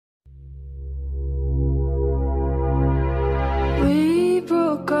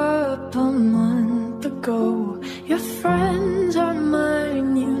go. Your friends are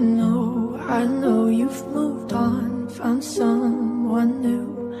mine, you know. I know you've moved on, found someone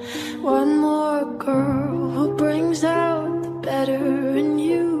new. One more girl who brings out the better in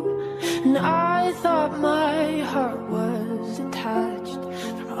you. And I thought my heart was attached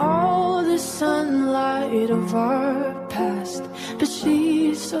from all the sunlight of our past. But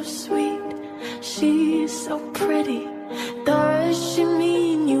she's so sweet, she's so pretty. Does she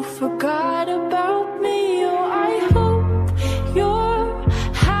mean you forgot about me? Oh, I hope you're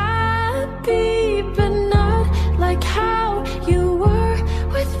happy, but not like how you were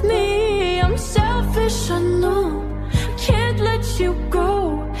with me. I'm selfish, I know, can't let you go.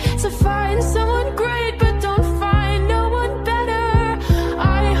 So find someone great, but don't find no one better.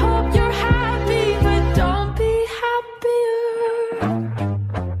 I hope you're happy, but don't be happier.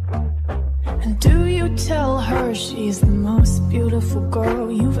 And do you tell her she's the most beautiful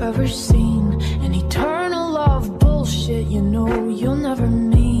girl you've ever seen? And eternal love bullshit, you know you'll never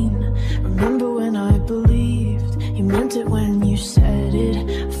mean. Remember when I believed you meant it when you said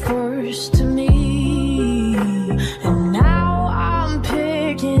it first to me? And now I'm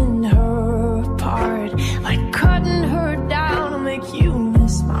picking her apart, like cutting her down to make you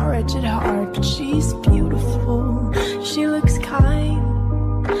miss my wretched heart. But she's beautiful, she looks kind,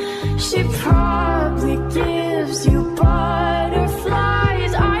 she probably gives you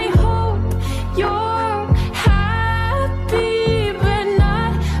butterflies. I hope you're happy, but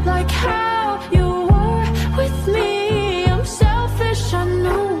not like how you were with me. I'm selfish, I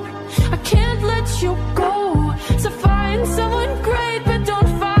know, I can't let you go. So find someone great, but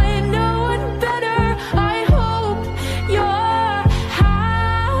don't find no one better. I hope you're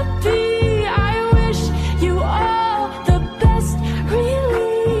happy. I wish you all the best,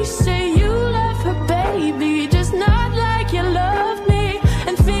 really. Say you love her, baby, just not like you love me.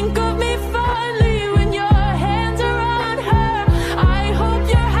 And think of me fondly when your hands are on her. I hope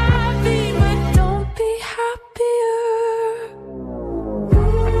you're happy, but don't be happier.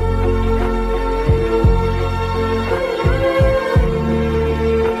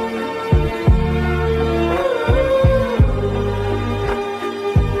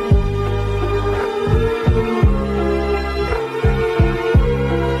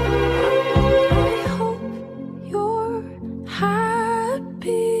 I hope you're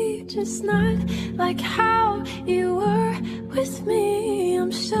happy, just not like how you were with me.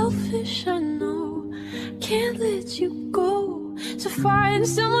 I'm selfish, I know, can't let you go. So find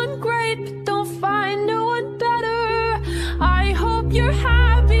someone great, but don't find no